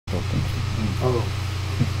Oh,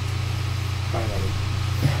 finally.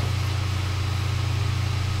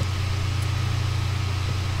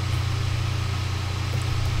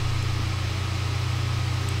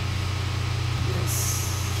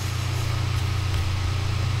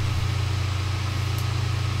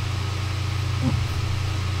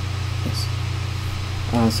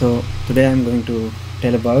 So today I'm going to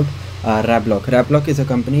tell about Rablock. Rablock is a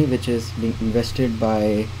company which is being invested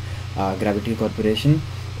by Gravity Corporation.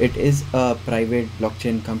 It is a private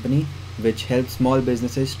blockchain company which helps small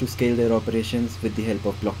businesses to scale their operations with the help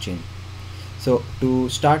of blockchain. So to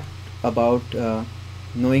start about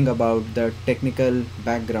knowing about the technical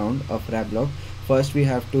background of Rablock, first we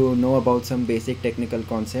have to know about some basic technical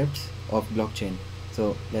concepts of blockchain.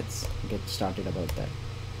 So let's get started about that.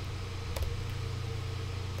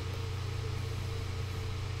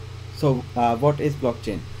 So what is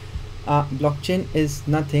blockchain? Blockchain is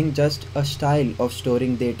nothing, just a style of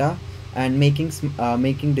storing data and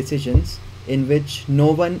making decisions in which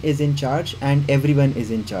no one is in charge and everyone is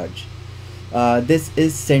in charge. This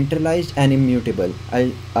is centralized and immutable.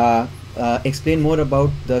 I'll explain more about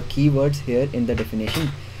the keywords here in the definition.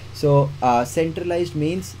 So centralized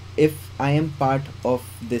means if I am part of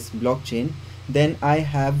this blockchain, then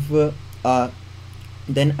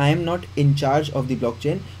then I am not in charge of the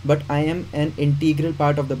blockchain, but I am an integral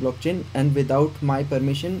part of the blockchain, and without my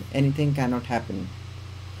permission anything cannot happen.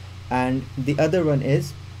 And the other one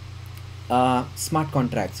is smart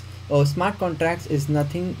contracts. Smart contracts is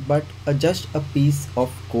nothing but just a piece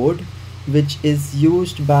of code which is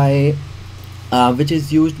used by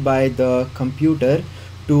the computer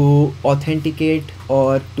to authenticate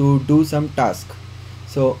or to do some task.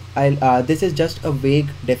 So this is just a vague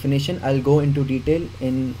definition. I'll go into detail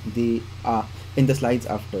in the slides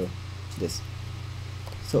after this.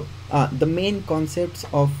 So the main concepts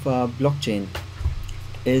of blockchain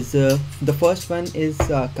is the first one is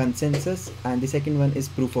consensus, and the second one is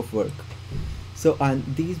proof of work. So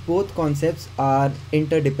these both concepts are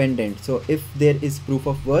interdependent. So if there is proof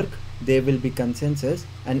of work, there will be consensus,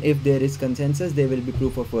 and if there is consensus, there will be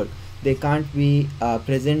proof of work. They can't be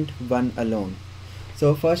present one alone.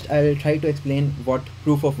 So first I will try to explain what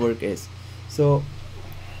proof of work is. So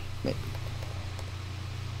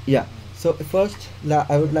yeah, so first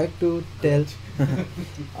I would like to tell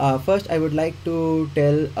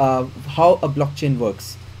how a blockchain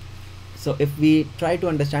works. So if we try to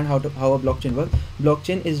understand how a blockchain works,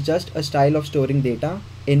 blockchain is just a style of storing data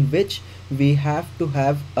in which we have to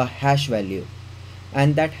have a hash value,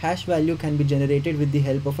 and that hash value can be generated with the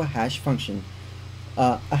help of a hash function.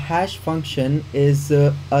 A hash function is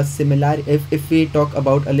a similarity. If we talk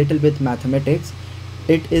about a little bit mathematics,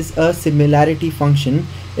 it is a similarity function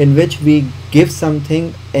in which we give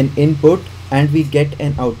something an input and we get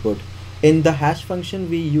an output. In the hash function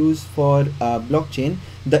we use for blockchain,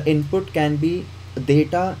 the input can be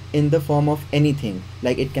data in the form of anything,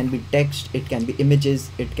 like it can be text, it can be images,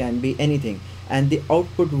 it can be anything, and the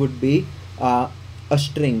output would be a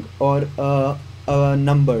string or a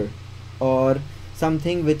number or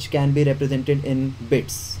something which can be represented in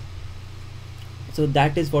bits. So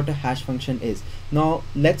that is what a hash function is. Now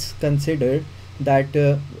let's consider that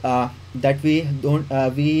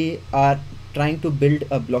we are trying to build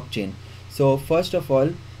a blockchain. So first of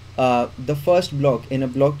all, the first block in a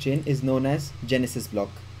blockchain is known as Genesis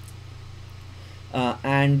block,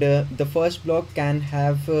 and the first block can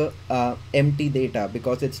have empty data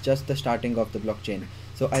because it's just the starting of the blockchain.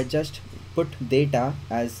 So I just put data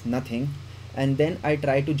as nothing, and then I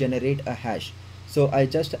try to generate a hash. So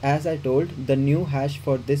as I told, the new hash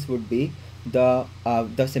for this would be the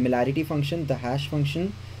similarity function, the hash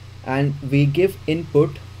function, and we give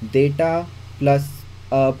input data plus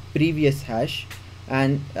a previous hash,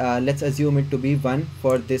 and let's assume it to be 1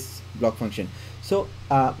 for this block function. So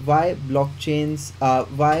why blockchains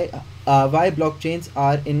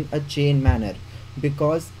are in a chain manner?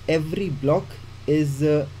 Because every block is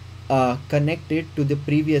connected to the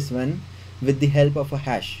previous one with the help of a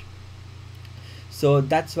hash. So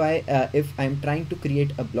that's why if I'm trying to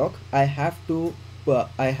create a block, I have to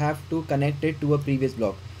connect it to a previous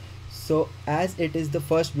block. So as it is the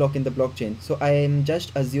first block in the blockchain, so I am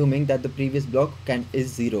just assuming that the previous block is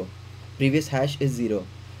 0, previous hash is 0,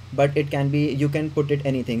 but it can be, you can put it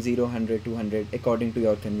anything, 0, 100, 200 according to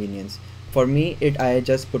your convenience. For me, I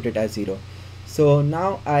just put it as 0. So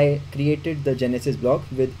now I created the Genesis block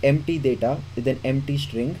with empty data, with an empty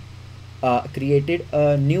string, created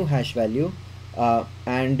a new hash value,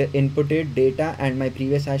 and inputted data and my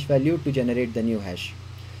previous hash value to generate the new hash.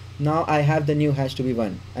 Now I have the new hash to be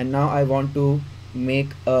 1, and now I want to make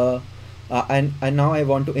a and now I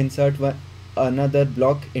want to insert another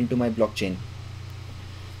block into my blockchain.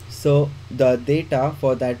 So the data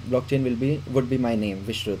for that blockchain would be my name,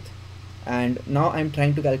 Vishrut. And now I'm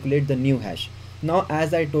trying to calculate the new hash. Now,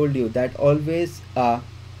 as I told you that always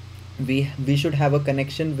we should have a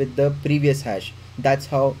connection with the previous hash. That's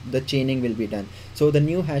how the chaining will be done. So the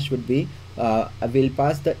new hash would be we'll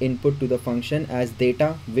pass the input to the function as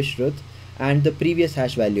data Vishrut and the previous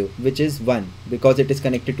hash value, which is 1, because it is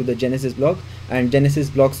connected to the genesis block and genesis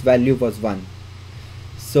block's value was 1.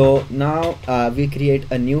 So now we create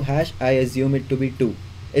a new hash. I assume it to be 2.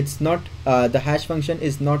 It's not the hash function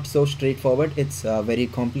is not so straightforward, it's very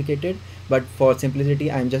complicated, but for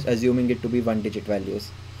simplicity I'm just assuming it to be 1-digit values.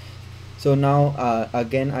 So now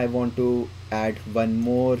again I want to add one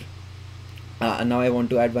more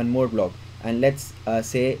block, and let's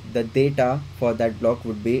say the data for that block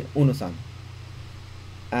would be unosan,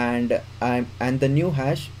 and the new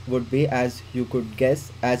hash would be, as you could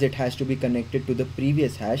guess, as it has to be connected to the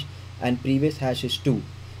previous hash, and previous hash is 2.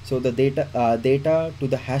 So the data to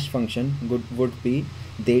the hash function would be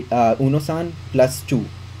unosan plus 2,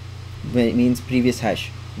 means previous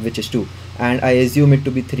hash, which is 2, and I assume it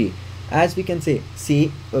to be 3. As we can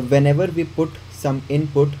see, whenever we put some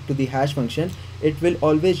input to the hash function, it will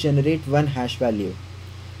always generate one hash value.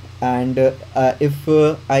 And if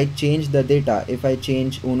I change the data, if I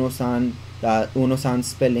change unosan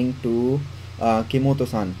spelling to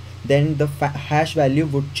kimoto-san, then the hash value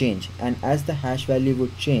would change. And as the hash value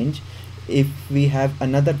would change, if we have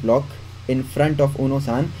another block in front of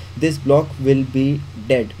unosan, this block will be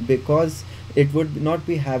dead because it would not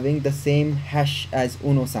be having the same hash as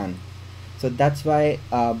unosan. So that's why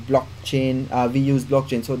we use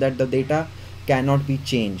blockchain, so that the data cannot be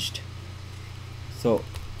changed. So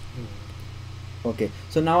okay,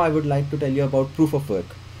 so now I would like to tell you about proof of work.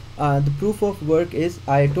 The proof of work is,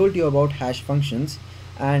 I told you about hash functions,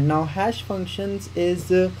 and now hash functions is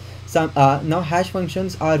now hash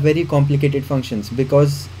functions are very complicated functions,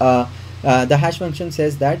 because the hash function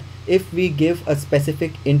says that if we give a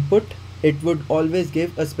specific input, it would always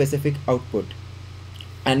give a specific output,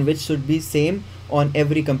 and which should be same on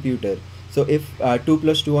every computer. So if 2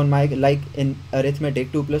 plus 2 on my, like in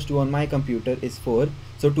arithmetic, 2 plus 2 on my computer is 4,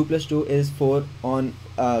 so 2 plus 2 is 4 on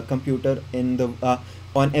computer in the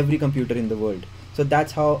on every computer in the world. So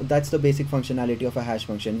that's the basic functionality of a hash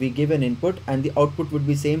function. We give an input and the output would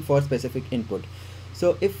be same for specific input.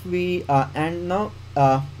 So if we and now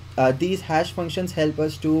these hash functions help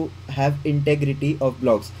us to have integrity of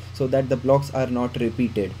blocks, so that the blocks are not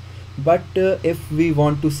repeated. But if we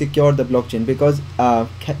want to secure the blockchain, because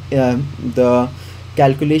the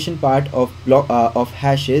calculation part of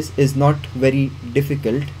hashes is not very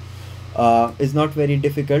difficult for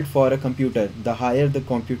a computer. The higher the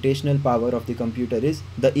computational power of the computer is,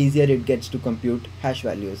 the easier it gets to compute hash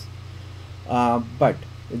values. But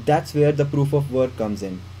that's where the proof of work comes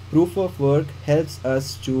in. Proof of work helps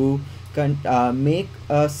us to make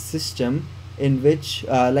a system in which,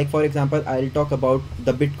 like for example, I'll talk about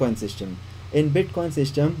the Bitcoin system. In Bitcoin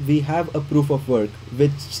system, we have a proof of work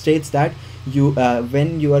which states that you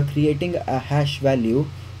when you are creating a hash value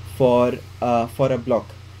for a block,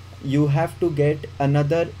 you have to get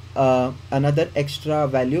another extra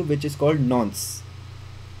value which is called nonce.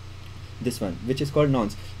 This one, which is called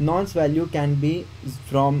nonce. Nonce value can be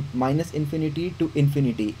from -infinity to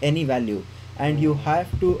infinity, any value, and you have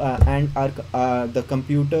to the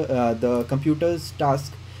computer's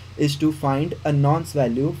task is to find a nonce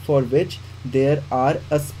value for which there are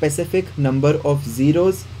a specific number of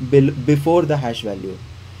zeros before the hash value.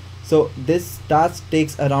 So this task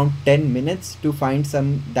takes around 10 minutes to find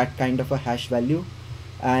that kind of a hash value,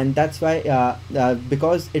 and that's why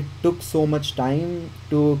because it took so much time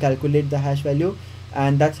to calculate the hash value,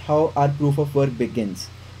 and that's how our proof of work begins.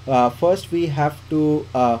 First we have to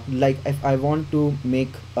like if I want to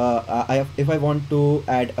make if I want to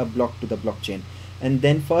add a block to the blockchain, and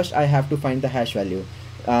then first I have to find the hash value.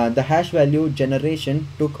 The hash value generation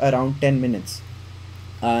took around 10 minutes.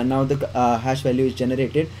 Now the hash value is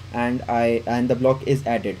generated, and the block is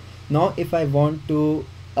added. Now if I want to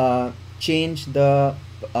change the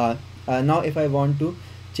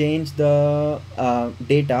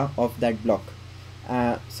data of that block,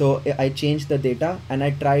 so I change the data and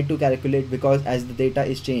I try to calculate, because as the data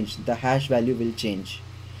is changed, the hash value will change.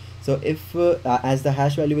 So if as the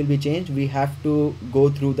hash value will be changed, we have to go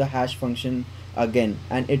through the hash function again,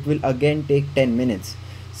 and it will again take 10 minutes.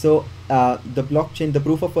 So the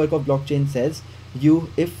proof of work of blockchain says,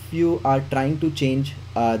 if you are trying to change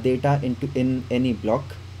data in any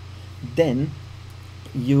block, then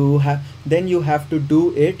you have to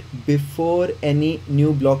do it before any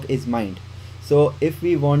new block is mined. So if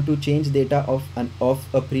we want to change data of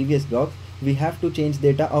a previous block, we have to change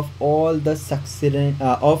data of all the succeeding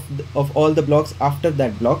of all the blocks after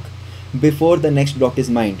that block before the next block is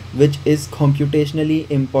mined, which is computationally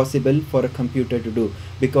impossible for a computer to do,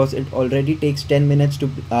 because it already takes 10 minutes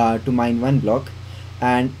to mine one block.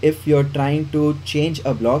 And if you're trying to change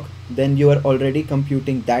a block, then you are already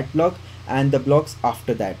computing that block and the blocks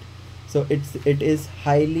after that. So it is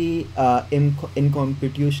highly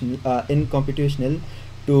incomputational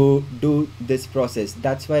to do this process.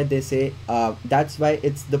 That's why they say that's why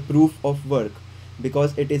it's the proof of work,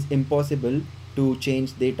 because it is impossible to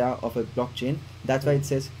change data of a blockchain. That's why it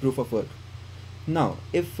says proof of work. Now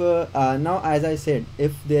if now, as I said,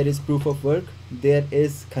 if there is proof of work, there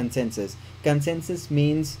is consensus. Consensus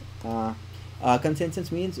means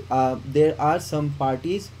there are some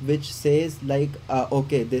parties which says like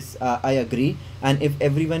okay, this I agree, and if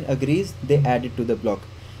everyone agrees, they add it to the block.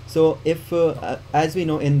 So if as we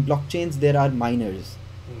know, in blockchains there are miners.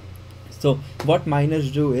 So what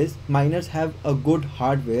miners do is, miners have a good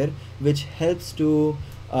hardware which helps to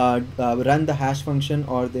run the hash function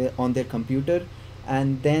or on their computer,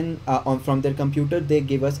 and then from their computer they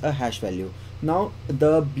give us a hash value. Now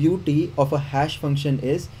the beauty of a hash function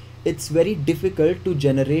is, it's very difficult to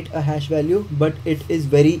generate a hash value, but it is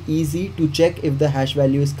very easy to check if the hash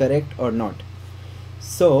value is correct or not.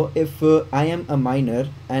 So if I am a miner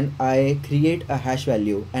and I create a hash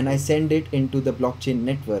value and I send it into the blockchain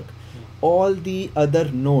network, all the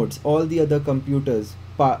other nodes, all the other computers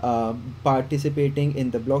participating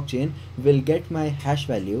in the blockchain will get my hash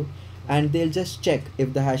value, and they'll just check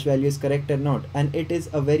if the hash value is correct or not. And it is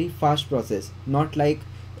a very fast process, not like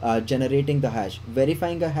generating the hash.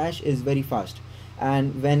 Verifying a hash is very fast.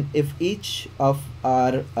 And if each of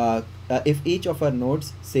our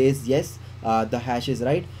nodes says yes, the hash is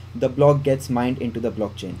right, the block gets mined into the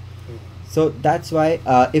blockchain. So that's why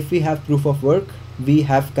if we have proof of work, we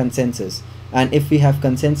have consensus, and if we have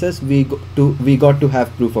consensus, we got to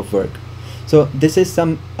have proof of work. So this is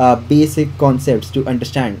some basic concepts to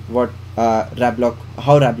understand what how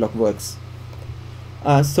Rablock works.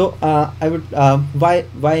 I would why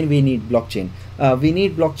we need blockchain. We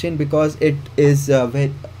need blockchain because it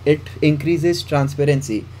increases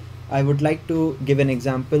transparency. I would like to give an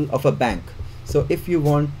example of a bank. So if you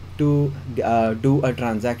want to do a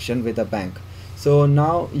transaction with a bank, so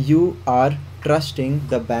now you are trusting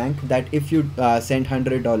the bank that if you send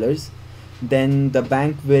 $100, then the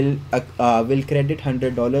bank will credit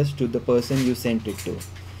 $100 to the person you sent it to.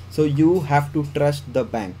 So you have to trust the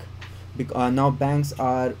bank. Now banks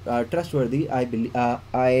are trustworthy.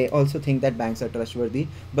 I also think that banks are trustworthy,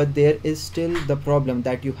 but there is still the problem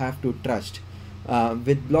that you have to trust.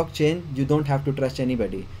 With blockchain, you don't have to trust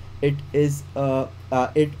anybody. It is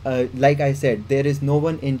like I said, there is no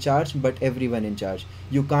one in charge but everyone in charge.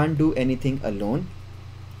 You can't do anything alone,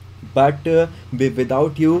 but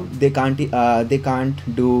without you, they can't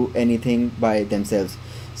do anything by themselves.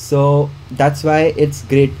 So that's why it's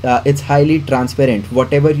great. It's highly transparent.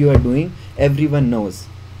 Whatever you are doing, everyone knows,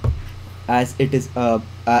 as it is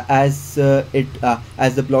as the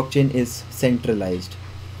blockchain is centralized.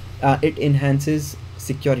 It enhances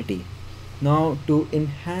security. Now to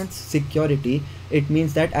enhance security, it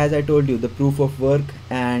means that, as I told you, the proof of work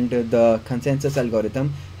and the consensus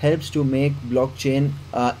algorithm helps to make blockchain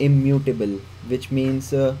immutable, which means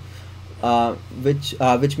the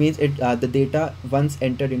data once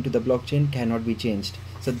entered into the blockchain cannot be changed.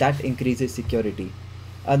 So that increases security.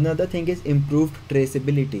 Another thing is improved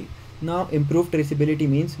traceability. Now improved traceability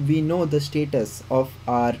means we know the status of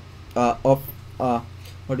our of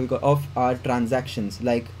our transactions,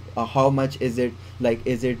 like how much is it, like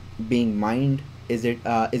is it being mined, is it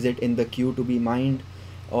in the queue to be mined,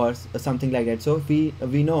 or something like that. So we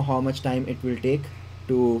know how much time it will take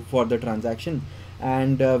for the transaction,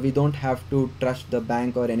 and we don't have to trust the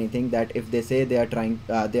bank or anything, that if they say they are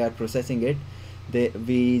processing it,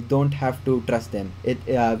 we don't have to trust them.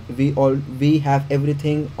 We have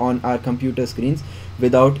everything on our computer screens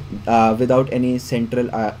without any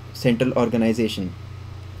central organization.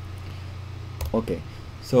 Okay,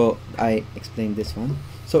 so I explained this one.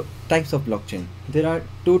 So types of blockchain. There are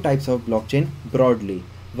two types of blockchain broadly.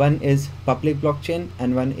 One is public blockchain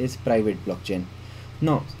and one is private blockchain.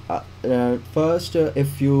 Now first,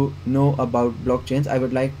 if you know about blockchains, I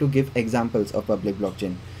would like to give examples of public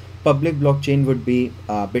blockchain. Public blockchain would be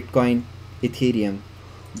Bitcoin, Ethereum,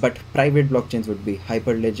 but private blockchains would be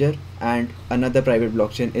Hyperledger, and another private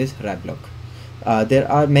blockchain is Rablock. There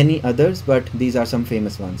are many others, but these are some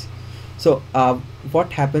famous ones. So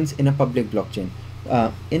what happens in a public blockchain?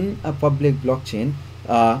 In a public blockchain,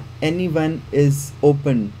 anyone is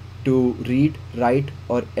open to read, write,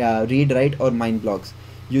 or mine blocks.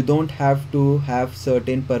 You don't have to have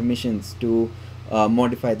certain permissions to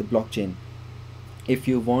modify the blockchain. If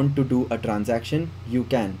you want to do a transaction, you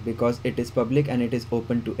can, because it is public and it is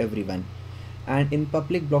open to everyone. And in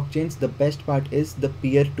public blockchains, the best part is the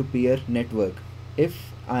peer-to-peer network.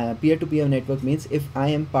 If peer-to-peer network means if I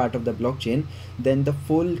am part of the blockchain, then the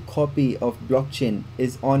full copy of blockchain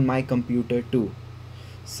is on my computer too.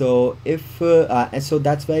 So so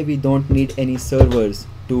that's why we don't need any servers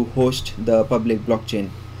to host the public blockchain,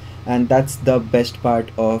 and that's the best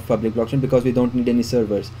part of public blockchain, because we don't need any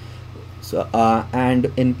servers. So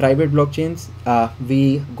and in private blockchains,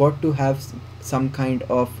 we got to have some kind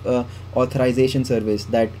of authorization service,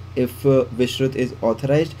 that if Vishrut is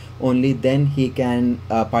authorized, only then he can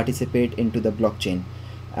participate into the blockchain,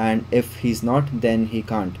 and if he's not, then he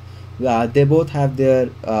can't. They both have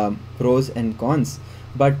their pros and cons,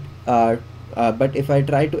 but if I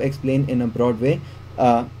try to explain in a broad way,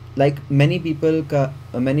 like many people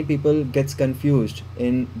gets confused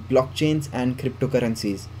in blockchains and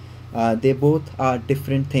cryptocurrencies. They both are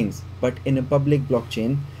different things, but in a public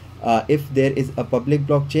blockchain, if there is a public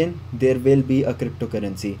blockchain, there will be a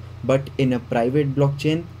cryptocurrency. But in a private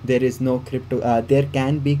blockchain, there is no there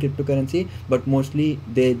can be cryptocurrency, but mostly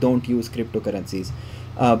they don't use cryptocurrencies.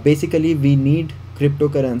 Basically, we need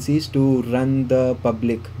cryptocurrencies to run the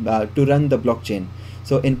blockchain.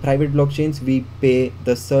 So in private blockchains, we pay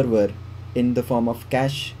the server in the form of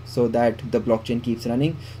cash, so that the blockchain keeps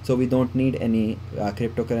running, so we don't need any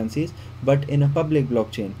cryptocurrencies. But in a public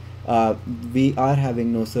blockchain, we are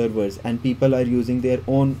having no servers, and people are using their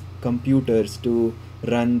own computers to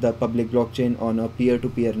run the public blockchain on a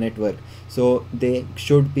peer-to-peer network. So they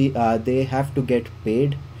have to get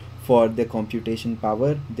paid for the computation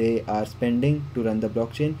power they are spending to run the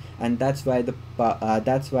blockchain, and that's why the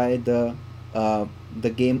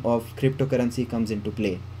game of cryptocurrency comes into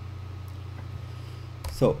play.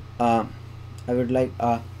 So I would like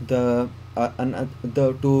to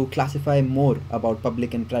classify more about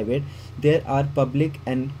public and private. There are public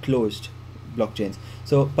and closed blockchains.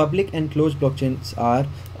 So public and closed blockchains are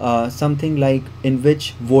something like in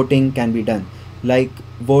which voting can be done. Like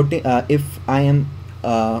voting, if I am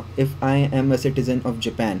a citizen of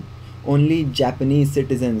Japan, only Japanese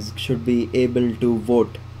citizens should be able to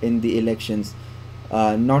vote in the elections,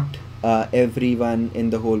 not everyone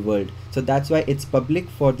in the whole world. So that's why it's public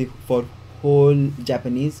for whole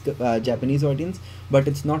Japanese audience, but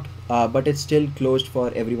it's not but it's still closed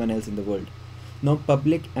for everyone else in the world. Now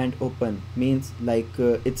public and open means like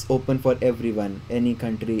it's open for everyone, any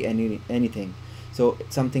country, anything. So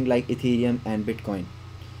something like Ethereum and Bitcoin.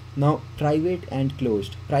 Now private and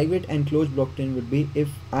closed blockchain would be if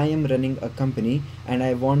I am running a company and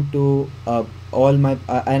I want to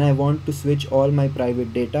switch all my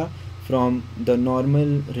private data from the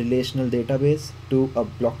normal relational database to a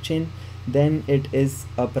blockchain, then it is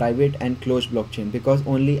a private and closed blockchain, because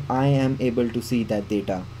only I am able to see that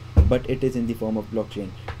data, but it is in the form of blockchain.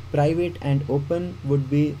 Private and open would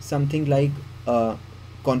be something like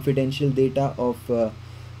confidential data of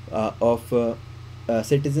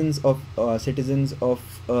citizens of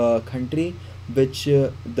a country, which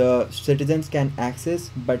the citizens can access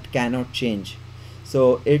but cannot change.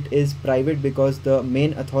 So it is private because the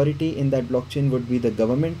main authority in that blockchain would be the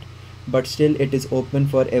government, but still it is open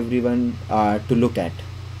for everyone to look at.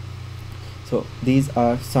 So these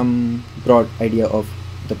are some broad idea of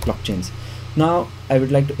the blockchains. Now I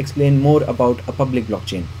would like to explain more about a public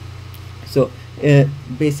blockchain. So a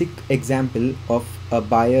basic example of a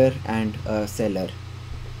buyer and a seller.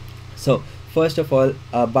 So first of all,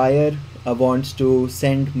 a buyer wants to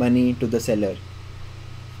send money to the seller.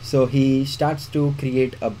 So he starts to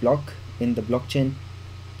create a block in the blockchain,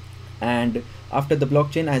 and after the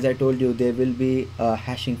blockchain, as I told you, there will be a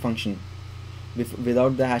hashing function.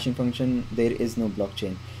 Without the hashing function, there is no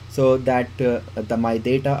blockchain. So that my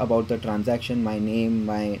data about the transaction, my name,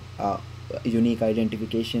 my unique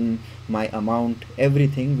identification, my amount,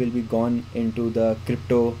 everything will be gone into the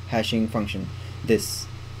crypto hashing function.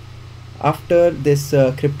 After this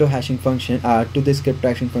crypto hashing function,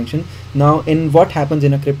 now in what happens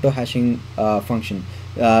in a crypto hashing function,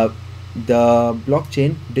 the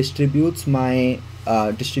blockchain distributes my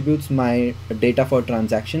data for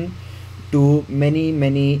transaction to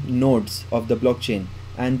many nodes of the blockchain,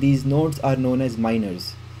 and these nodes are known as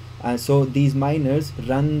miners. So these miners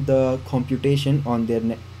run the computation on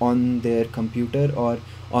their computer or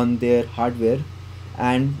on their hardware,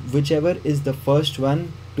 and whichever is the first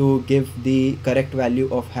one to give the correct value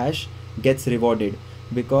of hash gets rewarded.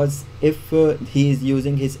 Because if he is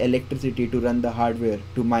using his electricity to run the hardware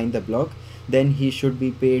to mine the block, then he should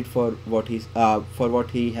be paid for what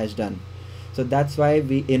he has done. So that's why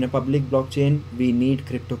we, in a public blockchain, we need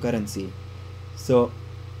cryptocurrency. So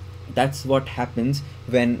that's what happens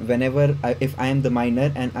whenever if I am the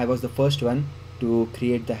miner and I was the first one to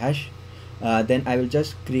create the hash, then I will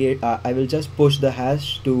just push the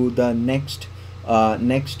hash to the next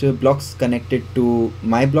blocks connected to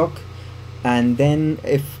my block. And then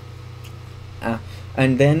if as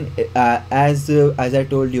I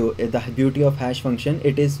told you, the beauty of hash function,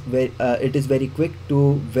 it is very quick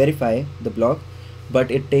to verify the block, but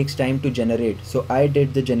it takes time to generate. So I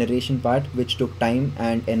did the generation part, which took time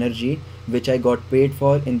and energy, which I got paid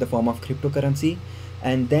for in the form of cryptocurrency.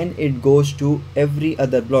 And then it goes to every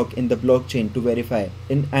other block in the blockchain to verify,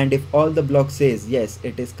 and if all the block says yes,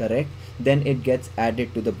 it is correct, then it gets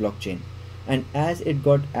added to the blockchain. And as it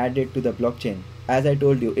got added to the blockchain, as I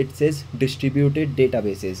told you, it says distributed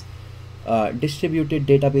databases. Distributed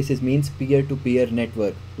databases means peer-to-peer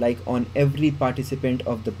network. Like on every participant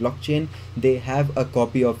of the blockchain, they have a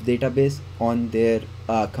copy of database on their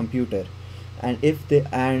computer. And if they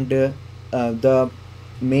the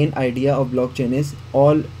main idea of blockchain is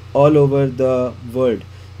all over the world,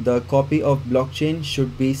 the copy of blockchain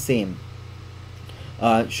should be same.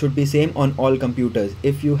 Should be same on all computers.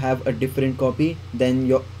 If you have a different copy, then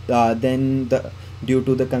due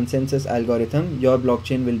to the consensus algorithm, your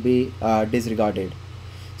blockchain will be disregarded.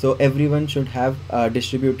 So everyone should have a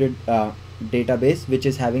distributed database which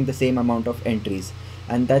is having the same amount of entries,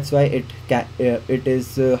 and that's why it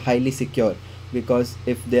is highly secure. Because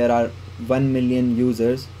if there are 1 million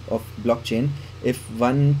users of blockchain, if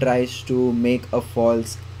one tries to make a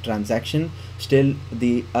false transaction, still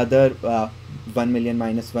the other 1 million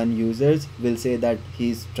minus 1 users will say that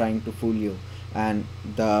he's trying to fool you, and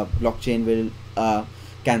the blockchain will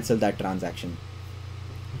cancel that transaction.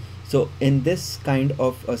 So in this kind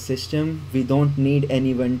of a system, we don't need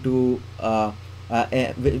anyone to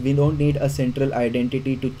we don't need a central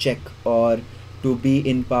identity to check or to be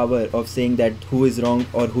in power of saying that who is wrong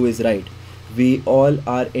or who is right. We all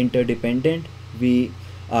are interdependent. We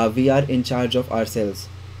are in charge of ourselves.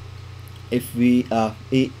 If we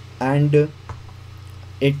and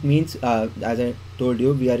it means, as I told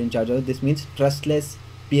you, we are in charge of. This means trustless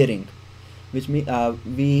peering, which means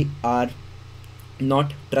we are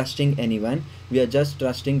not trusting anyone. We are just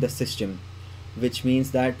trusting the system, which means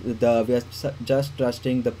that we are just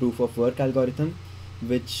trusting the proof of work algorithm,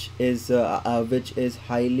 which is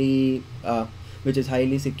highly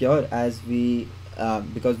secure, as we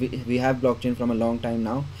because we have blockchain from a long time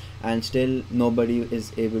now, and still nobody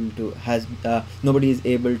is able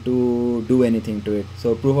to do anything to it.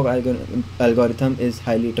 So proof of algorithm is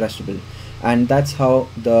highly trustable, and that's how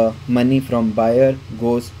the money from buyer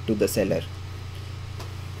goes to the seller.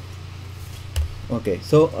 Okay,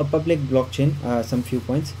 so a public blockchain, some few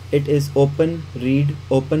points. It is open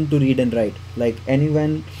to read and write. Like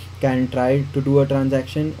anyone can try to do a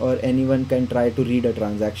transaction, or anyone can try to read a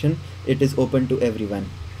transaction. It is open to everyone.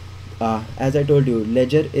 As I told you,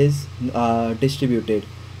 ledger is distributed.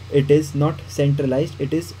 It is not centralized,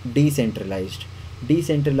 it is decentralized.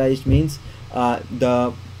 Decentralized means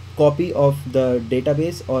the copy of the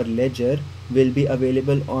database or ledger will be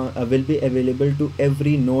available to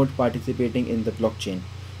every node participating in the blockchain.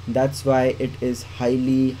 That's why it is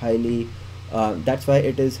highly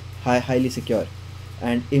secure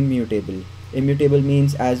and immutable. Immutable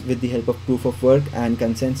means, as with the help of proof of work and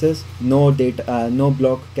consensus, no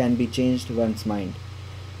block can be changed once mined.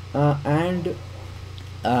 And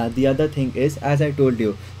the other thing is, as I told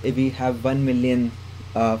you, if we have 1 million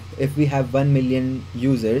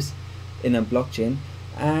users in a blockchain,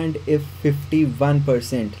 and if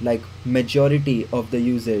 51%, like majority of the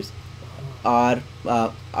users, are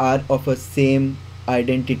of a same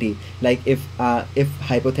identity, like if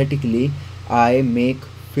hypothetically I make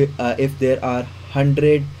if there are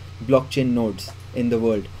 100 blockchain nodes in the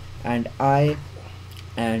world, and I'm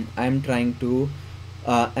trying to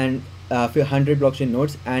and 100 blockchain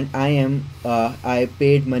nodes, and I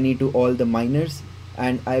paid money to all the miners,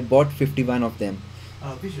 and I bought 51 of them.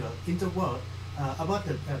 Visual in the world about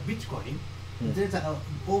the Bitcoin, there's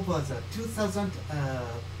over 2,000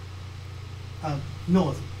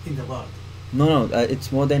 nodes in the world. No, it's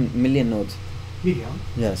more than million nodes. Million?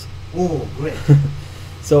 Yes. Oh, great.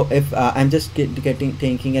 So if I'm just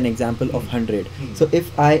taking an example of 100. So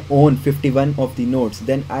if I own 51 of the nodes,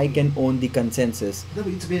 then I can own the consensus. No,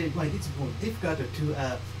 it's very difficult to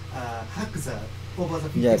hack the over the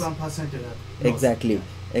 51%. Exactly.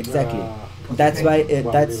 That's why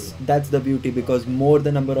that's the beauty, because more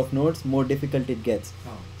the number of nodes, more difficult it gets.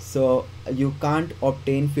 So you can't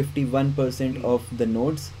obtain 51% of the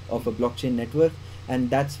nodes of a blockchain network, and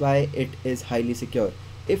that's why it is highly secure.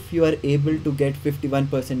 If you are able to get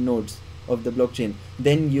 51% nodes of the blockchain,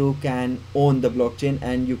 then you can own the blockchain,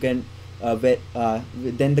 and you can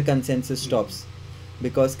then the consensus stops,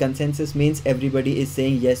 because consensus means everybody is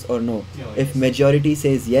saying yes or no. Oh, If yes. majority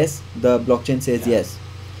says yes, the blockchain says Yeah. yes.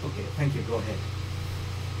 Okay, thank you. Go ahead.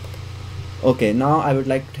 Okay, now I would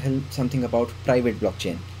like to tell something about private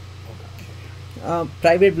blockchain. Okay.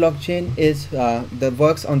 Private blockchain is the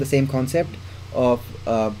works on the same concept of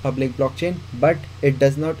public blockchain, but it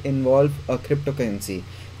does not involve a cryptocurrency,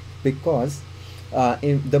 because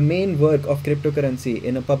in the main work of cryptocurrency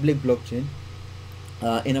in a public blockchain,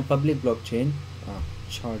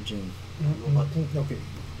 charging. Okay.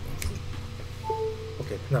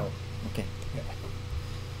 Okay. Now. Okay. Yeah.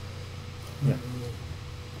 Yeah.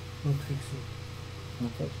 Not fixing.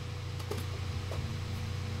 Okay.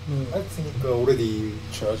 I think already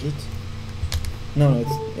charged it. No,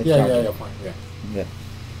 it's Yeah, charging. yeah, yeah, fine. Yeah. Yeah.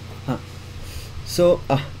 Huh. So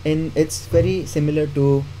it's very similar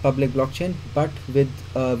to public blockchain, but with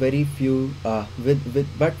very few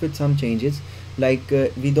with some changes. Like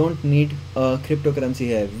we don't need a cryptocurrency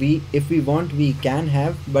here. If we want, we can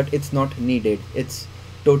have, but it's not needed. It's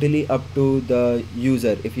totally up to the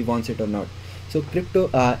user if he wants it or not. So crypto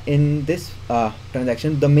in this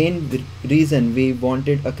transaction, the main reason we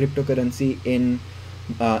wanted a cryptocurrency in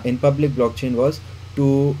public blockchain was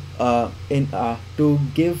to to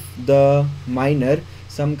give the miner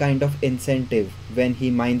some kind of incentive when he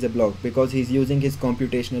mines a block, because he's using his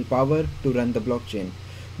computational power to run the blockchain.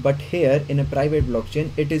 But here in a private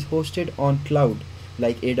blockchain, it is hosted on cloud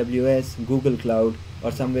like AWS, Google Cloud,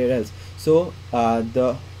 or somewhere else. So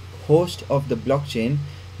the host of the blockchain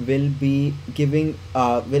will be giving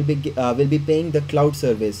will be paying the cloud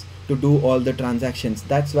service to do all the transactions.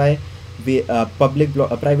 That's why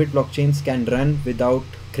private blockchains can run without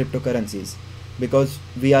cryptocurrencies, because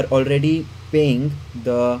we are already paying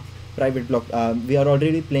the we are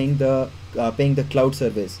already paying the cloud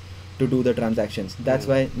service to do the transactions. That's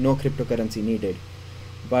why no cryptocurrency needed.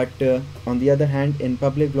 But on the other hand, in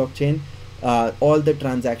public blockchain, all the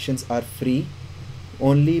transactions are free.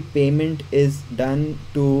 Only payment is done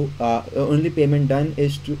is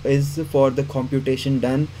for the computation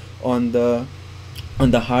done on the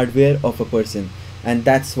hardware of a person, and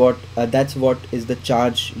that's what is the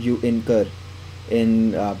charge you incur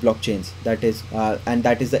in blockchains. That is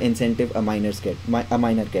the incentive a miner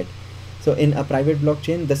get. So in a private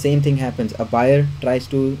blockchain, the same thing happens. A buyer tries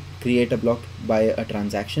to create a block by a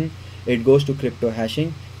transaction. It goes to crypto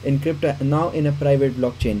hashing. In a private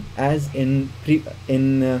blockchain, as in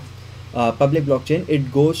public blockchain,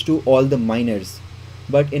 it goes to all the miners.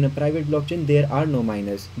 But in a private blockchain, there are no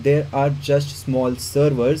miners. There are just small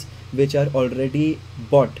servers which are already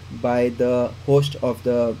bought by the host of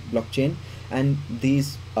the blockchain, and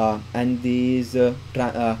these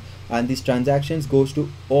transactions goes to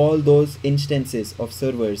all those instances of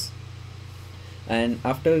servers. And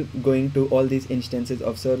after going to all these instances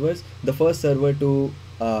of servers, the first server to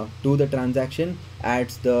do the transaction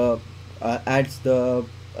adds the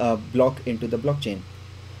block into the blockchain,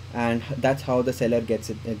 and that's how the seller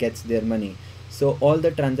gets their money. So all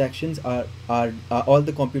the transactions are all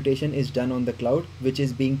the computation is done on the cloud, which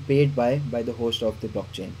is being paid by the host of the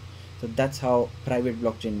blockchain. So that's how private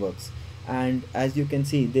blockchain works. And as you can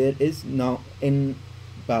see, there is now in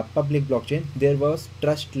public blockchain, there was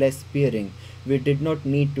trustless peering. We did not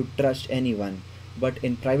need to trust anyone. But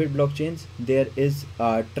in private blockchains, there is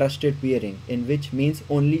trusted peering, in which means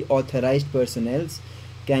only authorized personnel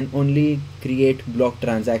can only create block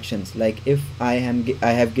transactions. Like if I am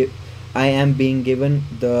being given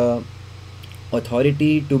the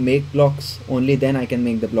authority to make blocks, only then I can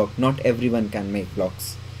make the block. Not everyone can make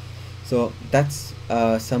blocks. So that's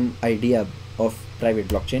some idea of private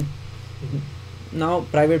blockchain. Now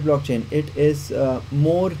private blockchain, it is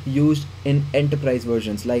more used in enterprise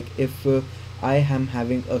versions. Like if I am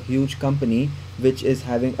having a huge company which is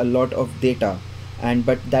having a lot of data,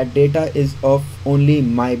 but that data is of only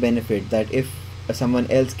my benefit, that if someone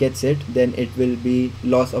else gets it, then it will be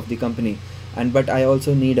loss of the company, but I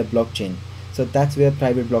also need a blockchain. So that's where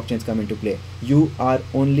private blockchains come into play. You are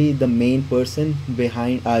only the main person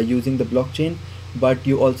behind using the blockchain, but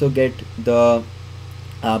you also get the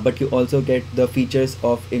features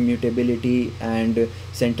of immutability and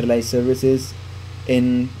centralized services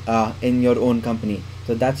in your own company.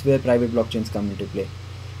 So that's where private blockchains come into play.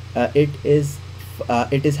 It is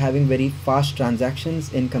having very fast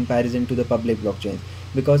transactions in comparison to the public blockchains,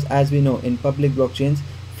 because as we know, in public blockchains,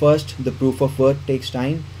 first the proof of work takes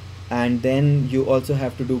time, and then you also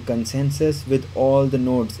have to do consensus with all the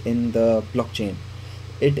nodes in the blockchain.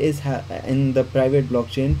 It is in the private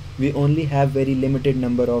blockchain we only have very limited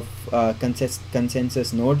number of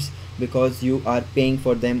consensus nodes, because you are paying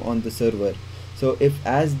for them on the server. So if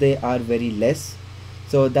as they are very less,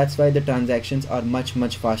 so that's why the transactions are much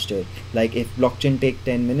faster. Like if blockchain take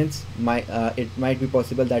 10 minutes, it might be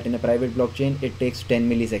possible that in a private blockchain it takes 10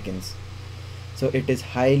 milliseconds. So it is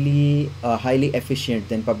highly efficient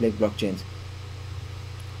than public blockchains.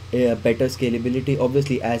 Better scalability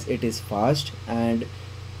obviously, as it is fast, and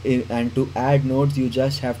to add nodes you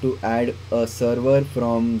just have to add a server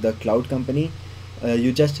from the cloud company.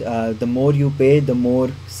 The more you pay, the more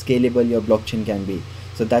scalable your blockchain can be.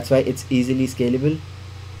 So that's why it's easily scalable.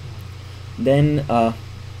 Then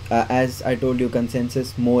as I told you,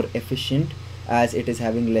 consensus more efficient as it is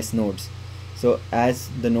having less nodes. So as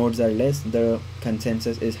the nodes are less, the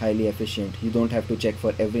consensus is highly efficient. You don't have to check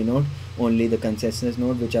for every node, only the consensus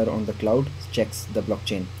node which are on the cloud checks the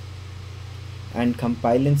blockchain. And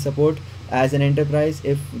compliance support, as an enterprise,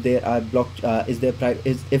 if they are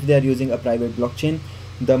if they are using a private blockchain,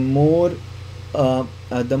 the more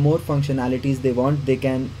functionalities they want, they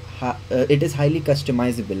can it is highly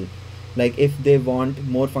customizable. Like if they want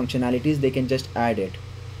more functionalities, they can just add it.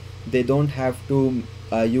 They don't have to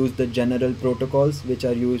use the general protocols which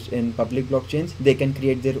are used in public blockchains. They can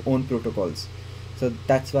create their own protocols. So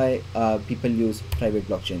that's why people use private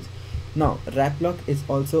blockchains. Now Rablock is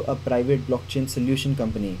also a private blockchain solution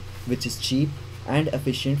company, which is cheap and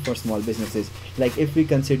efficient for small businesses. Like if we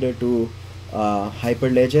consider to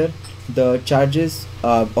Hyperledger, the charges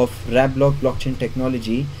of Rablock blockchain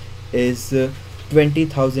technology is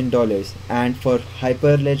 $20,000, and for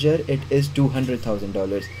Hyperledger it is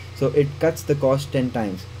 $200,000. So it cuts the cost 10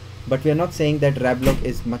 times. But we are not saying that Rablock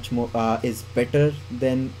is much more is better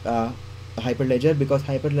than Hyperledger, because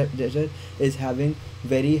Hyperledger is having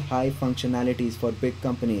very high functionalities for big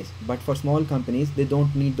companies, but for small companies they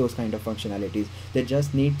don't need those kind of functionalities. They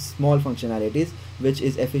just need small functionalities which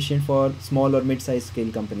is efficient for small or mid-sized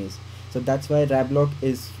scale companies. So that's why Rablock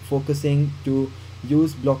is focusing to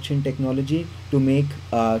use blockchain technology to make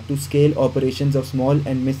to scale operations of small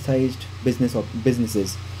and mid-sized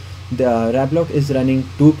businesses. The Rablock is running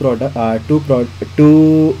two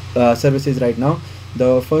services right now.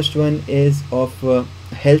 The first one is of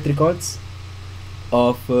health records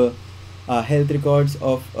of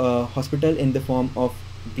hospital in the form of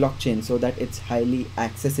blockchain, so that it's highly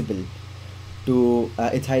accessible to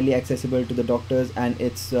the doctors, and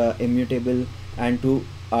it's immutable, and to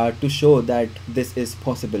show that this is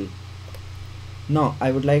possible. Now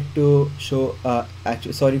I would like to show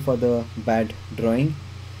actually, sorry for the bad drawing,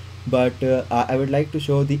 but I would like to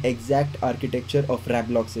show the exact architecture of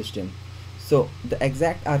Rablock system. So the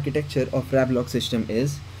exact architecture of Rablock system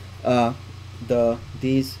is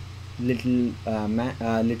these little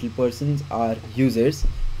little persons are users.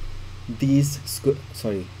 These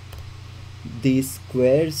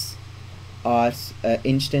squares are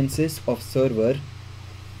instances of server,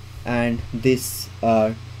 and this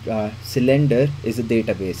cylinder is a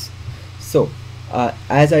database. So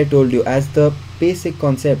as I told you, as the basic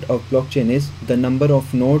concept of blockchain is the number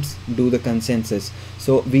of nodes do the consensus.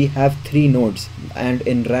 So we have 3 nodes, and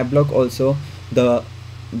in Rablock also the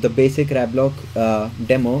basic Rablock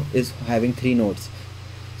demo is having 3 nodes.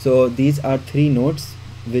 So these are 3 nodes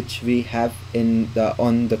which we have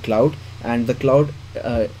on the cloud, and the cloud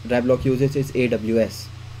Rablock uses is AWS.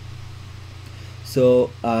 So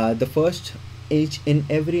the first, in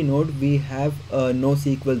every node we have a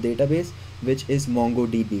NoSQL database, which is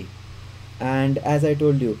MongoDB. And as I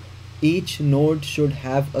told you, each node should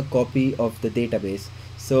have a copy of the database.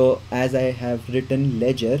 So as I have written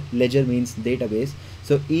ledger means database,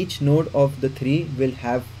 so each node of the 3 will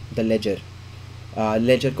have the ledger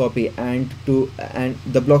copy, and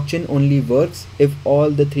the blockchain only works if all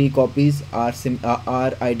the 3 copies are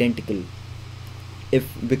identical.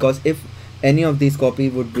 Because if any of these copy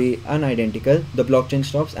would be unidentical, the blockchain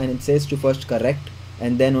stops and it says to first correct,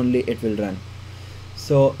 and then only it will run.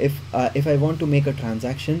 So if I want to make a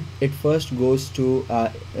transaction, it first goes to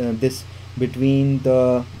this between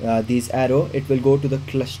these arrow, it will go to the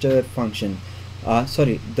cluster function,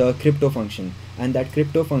 the crypto function, and that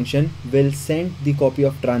crypto function will send the copy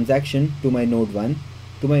of transaction to my node 1,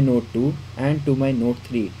 to my node 2, and to my node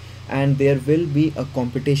 3, and there will be a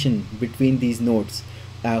competition between these nodes,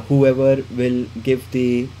 whoever will give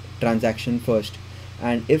the transaction first.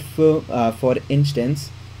 And if for instance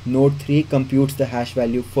node 3 computes the hash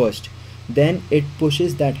value first, then it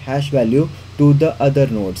pushes that hash value to the other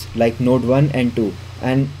nodes like node 1 and 2,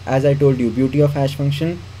 And as I told you, beauty of hash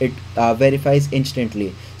function, it verifies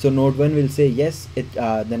instantly. So node 1 will say yes,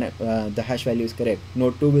 the hash value is correct.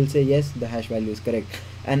 Node 2 will say yes, the hash value is correct.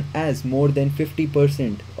 And as more than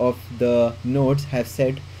 50% of the nodes have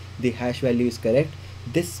said the hash value is correct,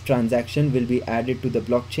 this transaction will be added to the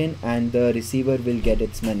blockchain and the receiver will get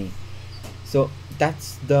its money. So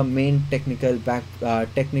that's the main technical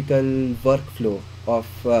workflow of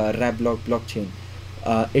Rablock blockchain.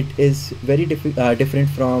 It is very different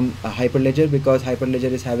from Hyperledger, because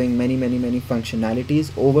Hyperledger is having many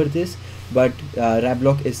functionalities over this, but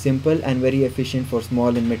Rablock is simple and very efficient for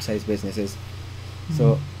small and mid-sized businesses.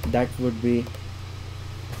 So that would be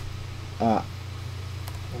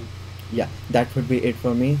yeah, that would be it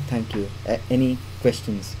for me. Thank you. Any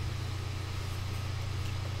questions?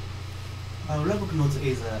 Rablock nodes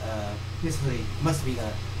is basically must be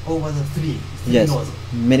over the three Yes, nodes.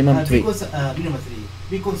 minimum 3. Minimum 3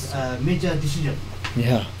 because major decision.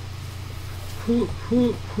 Yeah. Who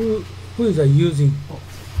is using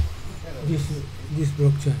this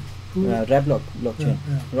blockchain? Rablock blockchain.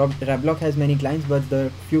 Rablock has many clients, but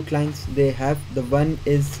the few clients they have, the one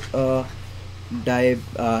is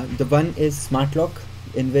smart lock,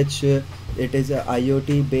 in which it is a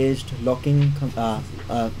IoT based locking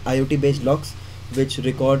IoT based locks which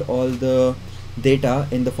record all the data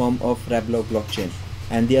in the form of Rablock blockchain.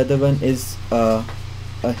 And the other one is a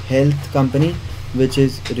health company which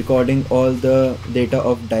is recording all the data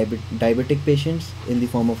of diabetic patients in the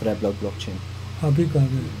form of Rablock blockchain. How big are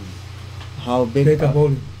they? How big? Data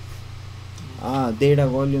volume. Data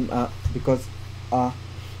volume. Because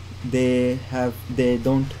they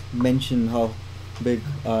don't mention how big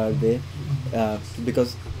are they,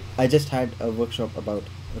 because I just had a workshop about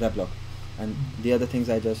Rablock, and the other things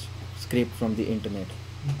I just scraped from the internet.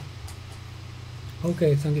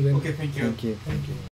 Okay, thank you very much. Okay, thank you. Thank you.